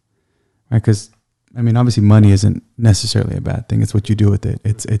itself, right? Because obviously money isn't necessarily a bad thing. It's what you do with it.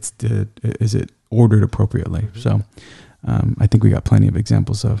 Is it ordered appropriately? Mm-hmm. So I think we got plenty of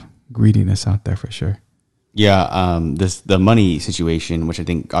examples of greediness out there for sure. Yeah. The money situation, which I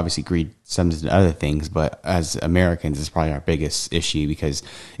think obviously greed stems into other things, but as Americans, it's probably our biggest issue, because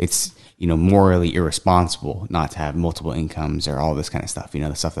it's, morally irresponsible not to have multiple incomes or all this kind of stuff,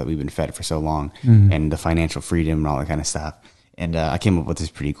 the stuff that we've been fed for so long, and the financial freedom and all that kind of stuff. And I came up with this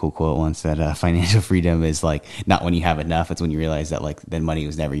pretty cool quote once, that financial freedom is like not when you have enough, it's when you realize that like then money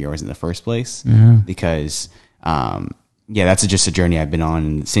was never yours in the first place. Yeah. Because that's just a journey I've been on.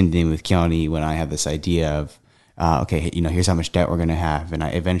 And same thing with Keone, when I have this idea of here's how much debt we're gonna have, and I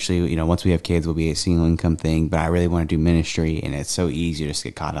eventually, once we have kids, we'll be a single income thing. But I really want to do ministry, and it's so easy to just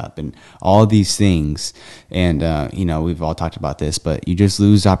get caught up in all of these things. And we've all talked about this, but you just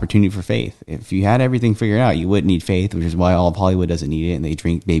lose opportunity for faith. If you had everything figured out, you wouldn't need faith, which is why all of Hollywood doesn't need it, and they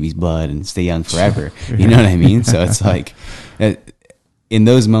drink baby's blood and stay young forever. You know what I mean? So it's like, in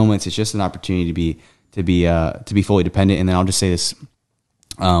those moments, it's just an opportunity to be fully dependent. And then I'll just say this.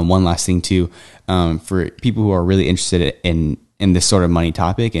 One last thing too, for people who are really interested in this sort of money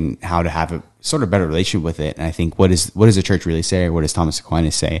topic and how to have a sort of better relationship with it. And I think, what does the church really say? Or what does Thomas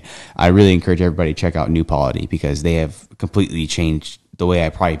Aquinas say? I really encourage everybody to check out New Polity, because they have completely changed the way I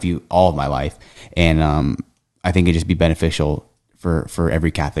probably view all of my life. And, I think it'd just be beneficial for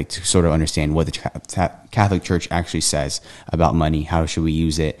every Catholic to sort of understand what the Catholic Church actually says about money. How should we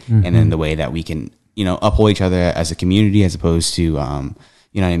use it? Mm-hmm. And then the way that we can, uphold each other as a community, as opposed to,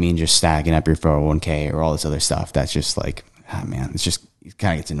 just stacking up your 401k or all this other stuff. That's just like, it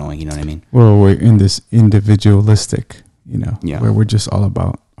kind of gets annoying. You know what I mean? Well, we're in this individualistic, where we're just all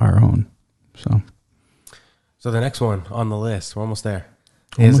about our own. So the next one on the list, we're almost there,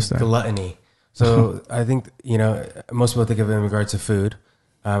 is gluttony. So I think, most people think of it in regards to food.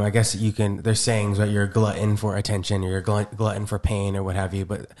 I guess there's sayings, right? You're a glutton for attention, or you're a glutton for pain, or what have you.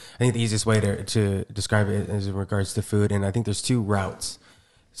 But I think the easiest way to describe it is in regards to food. And I think there's 2 routes.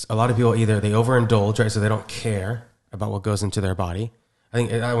 A lot of people, either they overindulge, right? So they don't care about what goes into their body. I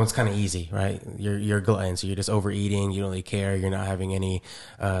think that one's kind of easy, right? You're a glutton, so you're just overeating. You don't really care. You're not having any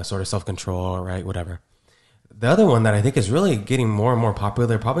sort of self-control, right? Whatever. The other one that I think is really getting more and more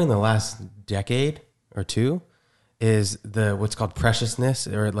popular, probably in the last decade or two, is the what's called preciousness,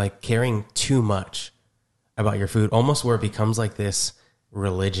 or like caring too much about your food, almost where it becomes like this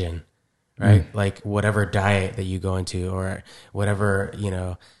religion, right? Like whatever diet that you go into, or whatever,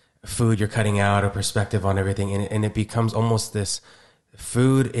 food you're cutting out, or perspective on everything, and it becomes almost this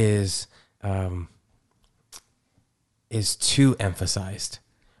food is too emphasized,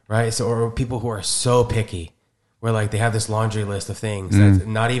 right? So, or people who are so picky, where like they have this laundry list of things that's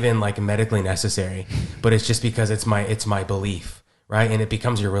not even like medically necessary, but it's just because it's my belief, right? And it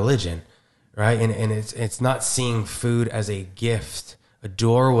becomes your religion, right? And it's not seeing food as a gift, a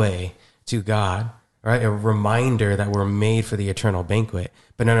doorway to God, right? A reminder that we're made for the eternal banquet.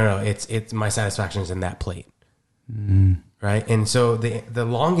 But no, it's my satisfaction is in that plate, right? And so the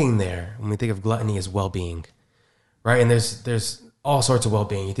longing there, when we think of gluttony, is well-being, right? And there's all sorts of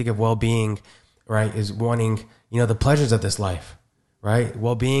well-being. You think of well-being, right, is wanting, the pleasures of this life, right?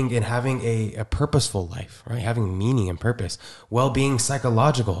 Well-being and having a purposeful life, right? Having meaning and purpose. Well-being,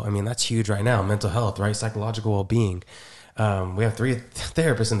 psychological. I mean, that's huge right now. Mental health, right? Psychological well-being. We have 3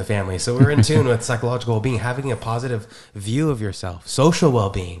 therapists in the family, so we're in tune with psychological well-being, having a positive view of yourself. Social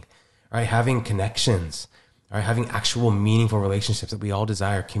well-being, right? Having connections, right? Having actual meaningful relationships that we all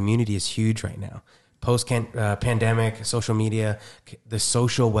desire. Community is huge right now. Post-pandemic, social media, the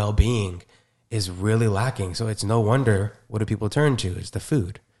social well-being is really lacking. So it's no wonder, what do people turn to? Is the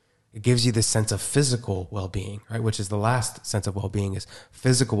food. It gives you this sense of physical well-being, right? Which is the last sense of well-being, is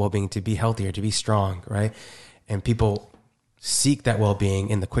physical well-being, to be healthier, to be strong, right? And people seek that well-being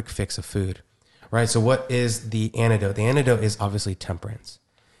in the quick fix of food, right? So what is the antidote? The antidote is obviously temperance.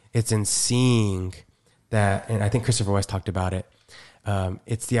 It's in seeing that, and I think Christopher West talked about it.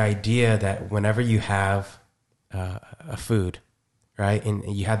 It's the idea that whenever you have a food, right?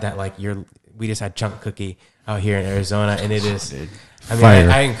 And you had that, like, we just had chunk cookie out here in Arizona, and it is, I mean,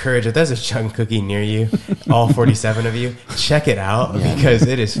 I encourage, if there's a chunk cookie near you, all 47 of you, check it out, because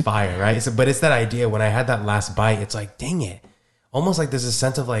it is fire, right? So, but it's that idea, when I had that last bite, it's like, dang it. Almost like there's a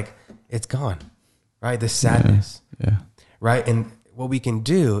sense of like, it's gone, right? The sadness, right? And what we can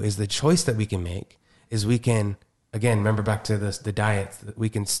do is, the choice that we can make is, we can, again, remember back to the diet, we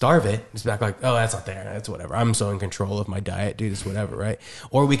can starve it. It's back like, oh, that's not there. That's whatever. I'm so in control of my diet, do this, whatever, right?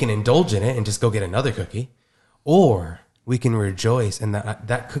 Or we can indulge in it and just go get another cookie. Or we can rejoice in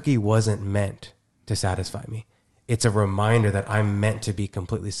that cookie wasn't meant to satisfy me. It's a reminder that I'm meant to be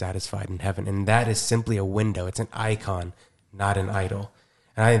completely satisfied in heaven. And that is simply a window. It's an icon, not an idol.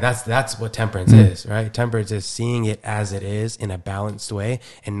 And I think that's what temperance is, right? Temperance is seeing it as it is in a balanced way,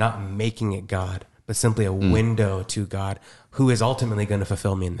 and not making it God, but simply a window to God, who is ultimately going to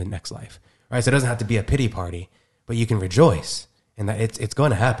fulfill me in the next life, right? So it doesn't have to be a pity party, but you can rejoice in that it's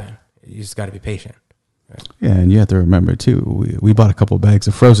going to happen. You just got to be patient. Right? Yeah, and you have to remember too, we bought a couple bags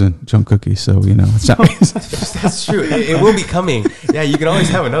of frozen chunk cookies, so it's not. That's true. It will be coming. Yeah, you can always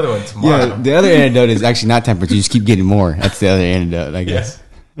have another one tomorrow. Yeah, the other antidote is actually not temperance. You just keep getting more. That's the other antidote, I guess.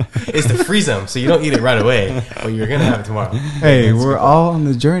 It's to freeze them, so you don't eat it right away, but you're gonna have it tomorrow. Hey, we're all on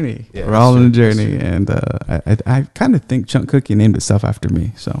the journey. Yeah, we're all on the journey, and I kind of think Chunk Cookie named itself after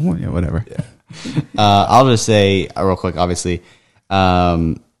me. So whatever. Yeah. I'll just say real quick. Obviously,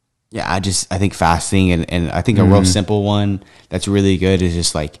 I think fasting, and I think a real simple one that's really good is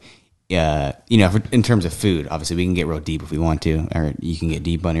just like, in terms of food, obviously we can get real deep if we want to, or you can get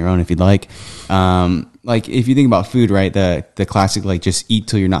deep on your own if you'd like. Like if you think about food, right, the classic, like, just eat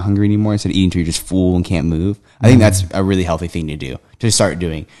till you're not hungry anymore instead of eating till you're just full and can't move. I think that's a really healthy thing to do, to start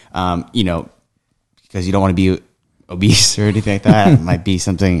doing, because you don't want to be obese or anything like that. It might be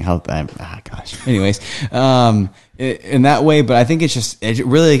something health. Anyways, in that way, but I think I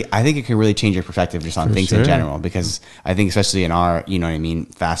think it can really change your perspective just on For things sure. in general, because I think especially in our,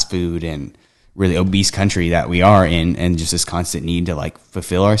 fast food and really obese country that we are in, and just this constant need to like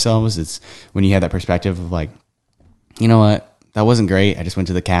fulfill ourselves. It's when you have that perspective of like, you know what, that wasn't great. I just went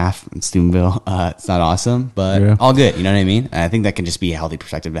to the calf in Steubenville. It's not awesome, but all good. You know what I mean? And I think that can just be a healthy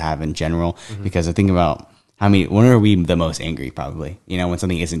perspective to have in general, because I think about when are we the most angry? Probably, when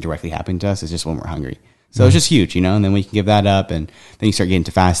something isn't directly happening to us, it's just when we're hungry. So it's just huge, and then we can give that up, and then you start getting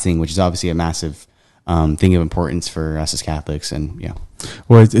to fasting, which is obviously a massive thing of importance for us as Catholics. And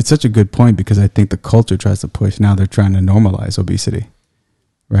Well, it's such a good point, because I think the culture tries to push. Now they're trying to normalize obesity,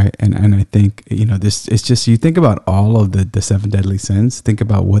 right? And I think, this, it's just, you think about all of the 7 deadly sins, think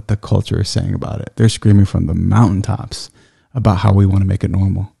about what the culture is saying about it. They're screaming from the mountaintops about how we want to make it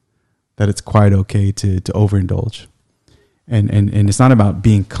normal, that it's quite okay to overindulge. And it's not about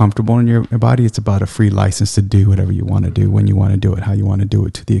being comfortable in your body. It's about a free license to do whatever you want to do, when you want to do it, how you want to do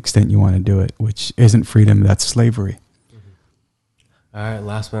it, to the extent you want to do it, which isn't freedom. That's slavery. All right.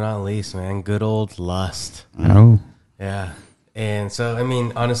 Last but not least, man, good old lust. Oh, Yeah. And so, I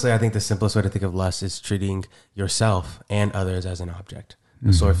mean, honestly, I think the simplest way to think of lust is treating yourself and others as an object,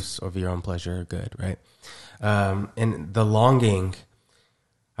 a source of your own pleasure or good, right? And the longing,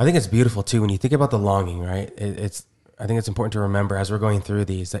 I think it's beautiful too. When you think about the longing, right? I think it's important to remember as we're going through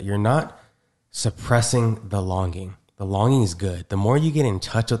these that you're not suppressing the longing. The longing is good. The more you get in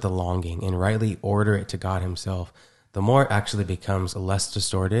touch with the longing and rightly order it to God himself, the more it actually becomes less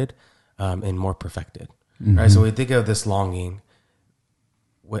distorted and more perfected. Right? So we think of this longing,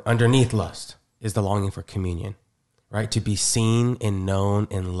 underneath lust is the longing for communion, right? To be seen and known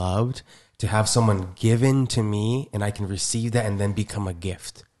and loved, to have someone given to me and I can receive that and then become a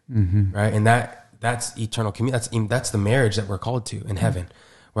gift, right? And that's eternal communion. That's the marriage that we're called to in heaven,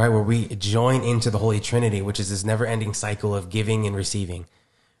 right? Where we join into the Holy Trinity, which is this never ending cycle of giving and receiving,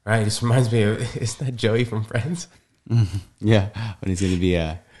 right? It just reminds me of, isn't that Joey from Friends? Yeah. When he's going to be,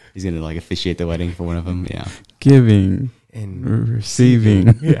 he's going to like officiate the wedding for one of them. Yeah. giving And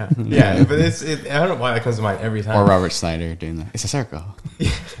receiving. yeah. But I don't know why that comes to mind every time. Or Robert Snyder doing that. It's a circle.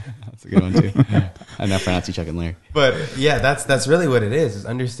 That's a good one too. I now pronounce you Chuck and Larry. But yeah, that's really what it is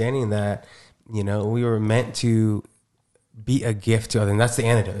understanding that, we were meant to be a gift to others. And that's the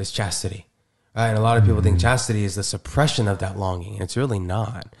antidote, is chastity. Right? And a lot of people think chastity is the suppression of that longing. And it's really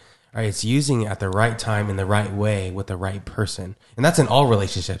not. Right? It's using it at the right time in the right way with the right person. And that's in all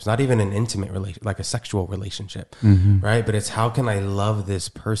relationships, not even an intimate relation, like a sexual relationship. Right? But it's how can I love this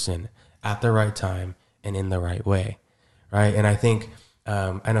person at the right time and in the right way. Right? And I think,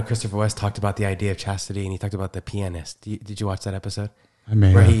 I know Christopher West talked about the idea of chastity, and he talked about the pianist. Did you watch that episode? I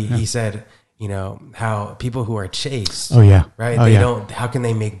may Where have, he said, how people who are chaste, Oh, yeah. right? Oh, They yeah. don't, how can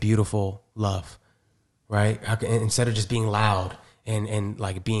they make beautiful love, right? Instead of just being loud and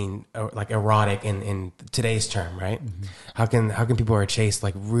like being like erotic in today's term, right? How can people who are chaste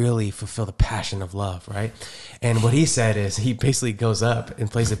like really fulfill the passion of love, right? And what he said is he basically goes up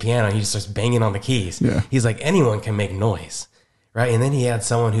and plays the piano and he just starts banging on the keys. Yeah. He's like, anyone can make noise, right? And then he had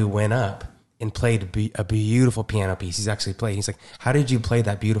someone who went up and played a beautiful piano piece. He's actually played. He's like, how did you play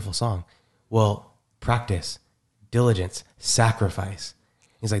that beautiful song? Well, practice, diligence, sacrifice.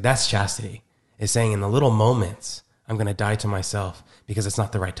 He's like, that's chastity. It's saying in the little moments, I'm going to die to myself because it's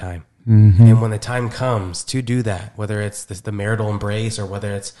not the right time. And when the time comes to do that, whether it's the marital embrace or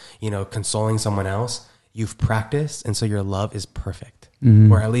whether it's, consoling someone else, you've practiced. And so your love is perfect,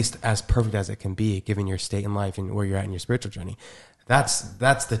 or at least as perfect as it can be, given your state in life and where you're at in your spiritual journey. That's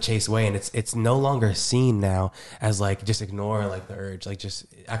the chaste way. And it's no longer seen now as like, just ignore like the urge, like just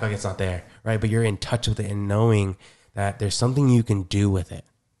act like it's not there. Right. But you're in touch with it and knowing that there's something you can do with it.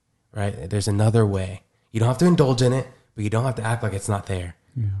 Right. There's another way. You don't have to indulge in it, but you don't have to act like it's not there.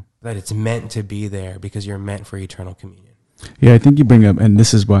 Yeah. That it's meant to be there because you're meant for eternal communion. Yeah, I think you bring up, and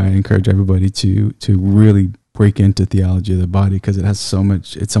this is why I encourage everybody to really break into theology of the body, because it has so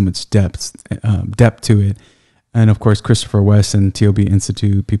much depth to it. And of course, Christopher West and TOB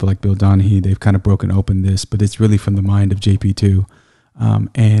Institute, people like Bill Donahue, they've kind of broken open this, but it's really from the mind of JP2.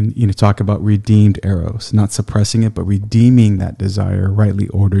 And, talk about redeemed eros, not suppressing it, but redeeming that desire, rightly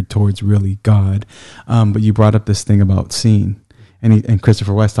ordered towards really God. But you brought up this thing about seeing. And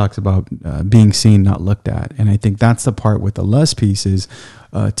Christopher West talks about being seen, not looked at. And I think that's the part with the lust piece is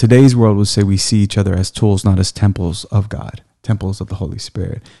today's world would say we see each other as tools, not as temples of God, temples of the Holy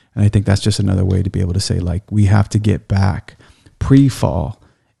Spirit. And I think that's just another way to be able to say, like, we have to get back pre-fall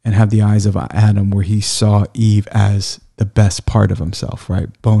and have the eyes of Adam where he saw Eve as the best part of himself,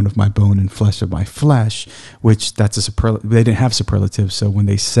 right? Bone of my bone and flesh of my flesh, which that's a superlative. They didn't have superlatives. So when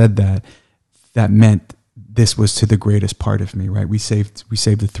they said that, that meant this was to the greatest part of me, right? We saved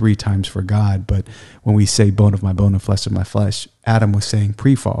the 3 times for God. But when we say bone of my bone and flesh of my flesh, Adam was saying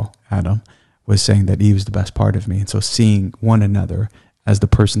pre-fall. Adam was saying that Eve is the best part of me. And so seeing one another as the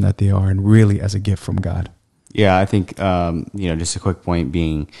person that they are and really as a gift from God. Yeah, I think, just a quick point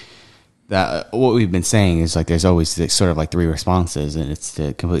being that what we've been saying is like there's always this sort of like 3 responses, and it's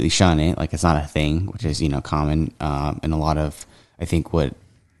to completely shun it, like it's not a thing, which is, common. And a lot of, I think what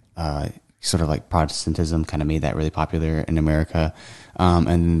sort of like Protestantism kind of made that really popular in America. And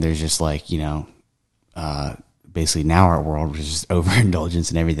then there's just like, basically now our world, which is just overindulgence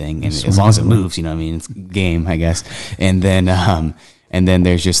and everything. And as long as it moves, it's game, I guess. And then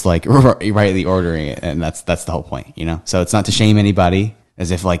there's just like rightly ordering it. And that's the whole point, So it's not to shame anybody as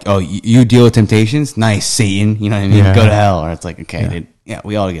if like, oh, you deal with temptations. Nice, Satan. You know what I mean? Yeah. Go to hell. Or it's like, okay, yeah,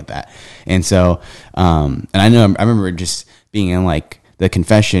 we all get that. And so, and I remember just being in like the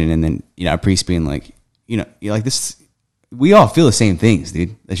confession, and then, you know, a priest being like, you know, you're like this, we all feel the same things,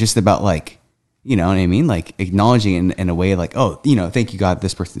 dude. It's just about like, you know what I mean? Like acknowledging in a way like, oh, you know, thank you, God,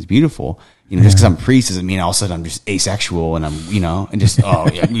 this person's beautiful. You know, just because I'm a priest doesn't mean all of a sudden I'm just asexual and I'm, you know, and just, oh,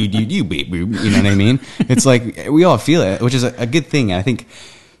 yeah, you know what I mean? It's like we all feel it, which is a good thing. And I think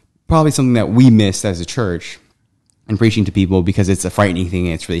probably something that we missed as a church and preaching to people, because it's a frightening thing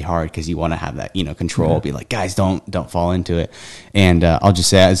and it's really hard because you want to have that, you know, control. Be like, guys, don't fall into it. And I'll just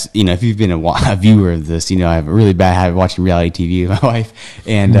say, as you know, if you've been a viewer of this, you know, I have a really bad habit of watching reality TV with my wife,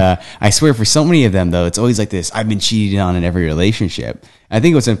 and I swear for so many of them though, it's always like this: I've been cheated on in every relationship. I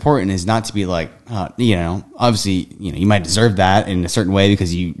think what's important is not to be like, you know, obviously, you know, you might deserve that in a certain way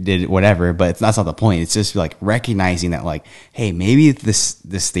because you did whatever, but that's not the point. It's just like recognizing that, like, hey, maybe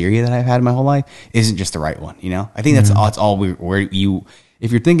this theory that I've had my whole life isn't just the right one. You know, I think that's all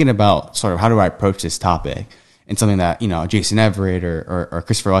if you're thinking about sort of how do I approach this topic, and something that, you know, Jason Everett or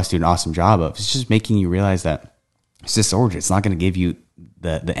Christopher West do an awesome job of, it's just making you realize that it's disorder. It's not going to give you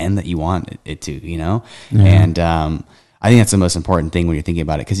the end that you want it to, you know? And, I think that's the most important thing when you're thinking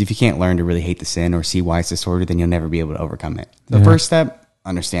about it, because if you can't learn to really hate the sin or see why it's disordered, then you'll never be able to overcome it. The first step,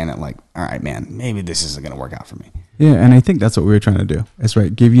 understand that, like, all right, man, maybe this isn't going to work out for me. Yeah, and I think that's what we were trying to do. That's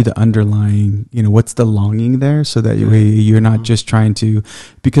right. Give you the underlying, you know, what's the longing there, so that you're not just trying to,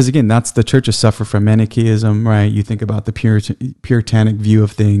 because again, that's the churches suffer from Manichaeism, right? You think about the puritanic view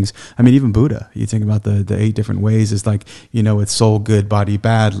of things. I mean, even Buddha, you think about the 8 different ways. It's like, you know, it's soul good, body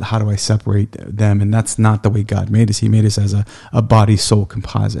bad. How do I separate them? And that's not the way God made us. He made us as a body soul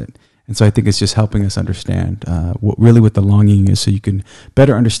composite. And so I think it's just helping us understand what the longing is, so you can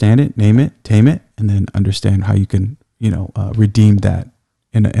better understand it, name it, tame it, and then understand how you can, you know, redeem that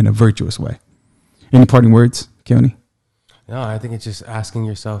in a virtuous way. Any parting words, Keone? No, I think it's just asking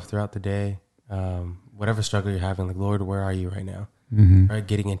yourself throughout the day, whatever struggle you're having, like, Lord, where are you right now? Right,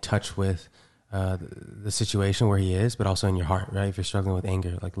 getting in touch with the situation where He is, but also in your heart, right? If you're struggling with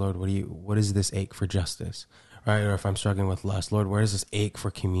anger, like, Lord, what is this ache for justice? Right? Or if I'm struggling with lust, Lord, where is this ache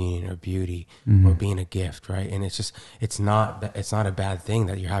for communion or beauty or being a gift, right? And it's not a bad thing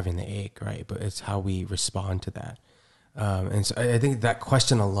that you're having the ache, right? But it's how we respond to that. And so I think that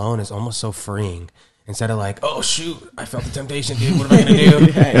question alone is almost so freeing. Instead of like, oh shoot, I felt the temptation, dude. What am I gonna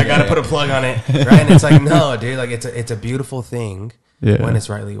do? I gotta put a plug on it, right? And it's like, no, dude, like it's a beautiful thing when it's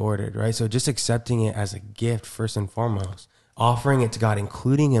rightly ordered, right? So just accepting it as a gift first and foremost. Offering it to God,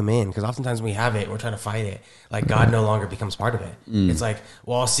 including Him in, because oftentimes we have it, we're trying to fight it. Like, God no longer becomes part of it. It's like,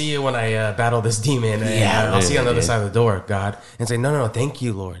 well, I'll see you when I battle this demon. And I'll see you on the other side of the door, God. And say, no, thank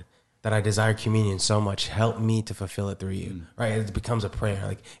you, Lord, that I desire communion so much. Help me to fulfill it through you, right? It becomes a prayer.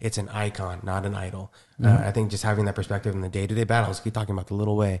 Like, it's an icon, not an idol. I think just having that perspective in the day-to-day battles, keep talking about the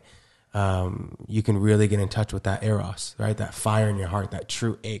little way, you can really get in touch with that eros, right? That fire in your heart, that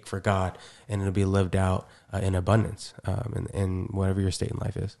true ache for God, and it'll be lived out in abundance, in whatever your state in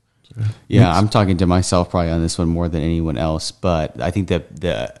life is. Yeah, I'm talking to myself probably on this one more than anyone else, but I think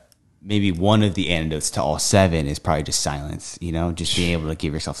that maybe one of the antidotes to all 7 is probably just silence. You know, just being able to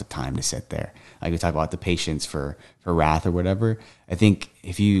give yourself the time to sit there. Like we talk about the patience for wrath or whatever. I think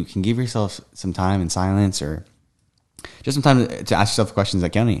if you can give yourself some time in silence, or just some time to ask yourself questions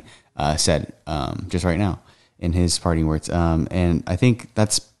like Keone said just right now in his parting words. And I think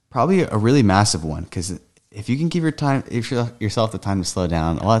that's probably a really massive one, because if you can give yourself the time to slow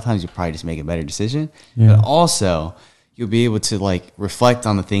down, a lot of times you probably just make a better decision. But also you'll be able to like reflect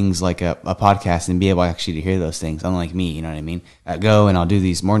on the things like a podcast and be able actually to hear those things. Unlike me, you know what I mean? I go and I'll do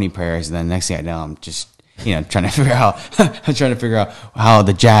these morning prayers, and then next thing I know, I'm just, you know, trying to figure out how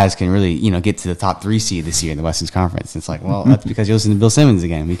the Jazz can really, you know, get to the top 3 seed this year in the Western Conference. It's like, well, that's because you listen to Bill Simmons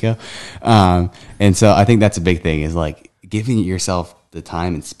again, Miko. And so I think that's a big thing, is like giving yourself the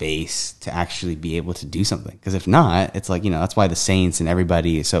time and space to actually be able to do something. Because if not, it's like, you know, that's why the saints and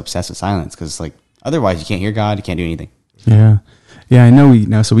everybody is so obsessed with silence, because it's like, otherwise you can't hear God, you can't do anything. Yeah, I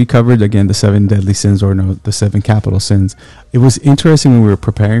know. So we covered again the 7 deadly sins, or no, the 7 capital sins. It was interesting when we were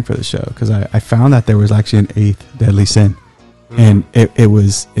preparing for the show, because I found that there was actually an 8th deadly sin, and it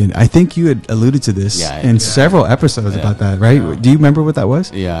was. And I think you had alluded to this in several episodes about that, right? Do you remember what that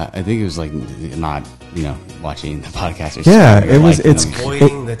was? Yeah, I think it was like not, you know, watching the podcast. Or it was. It's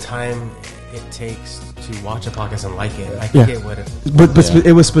avoiding the time it takes to watch a podcast and like it. I get what it. But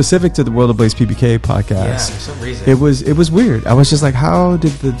it was specific to the World of Blaze PBK podcast. Yeah, for some reason. It was weird. I was just like, how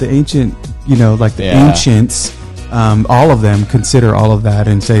did the ancient, you know, like the ancients, all of them consider all of that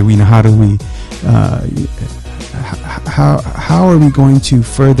and say, you know, how do we, how are we going to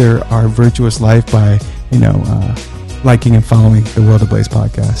further our virtuous life by, you know, liking and following the World Ablaze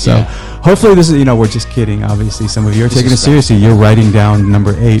podcast. So hopefully this is, we're just kidding. Obviously, some of you are taking it seriously. You're writing down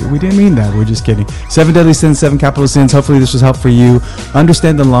number 8. We didn't mean that. We're just kidding. 7 deadly sins, 7 capital sins. Hopefully this was helpful for you.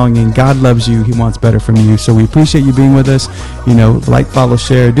 Understand the longing. God loves you. He wants better from you. So we appreciate you being with us. Like, follow,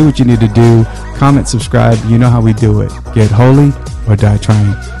 share, do what you need to do. Comment, subscribe. You know how we do it. Get holy or die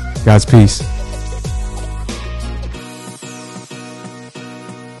trying. God's peace.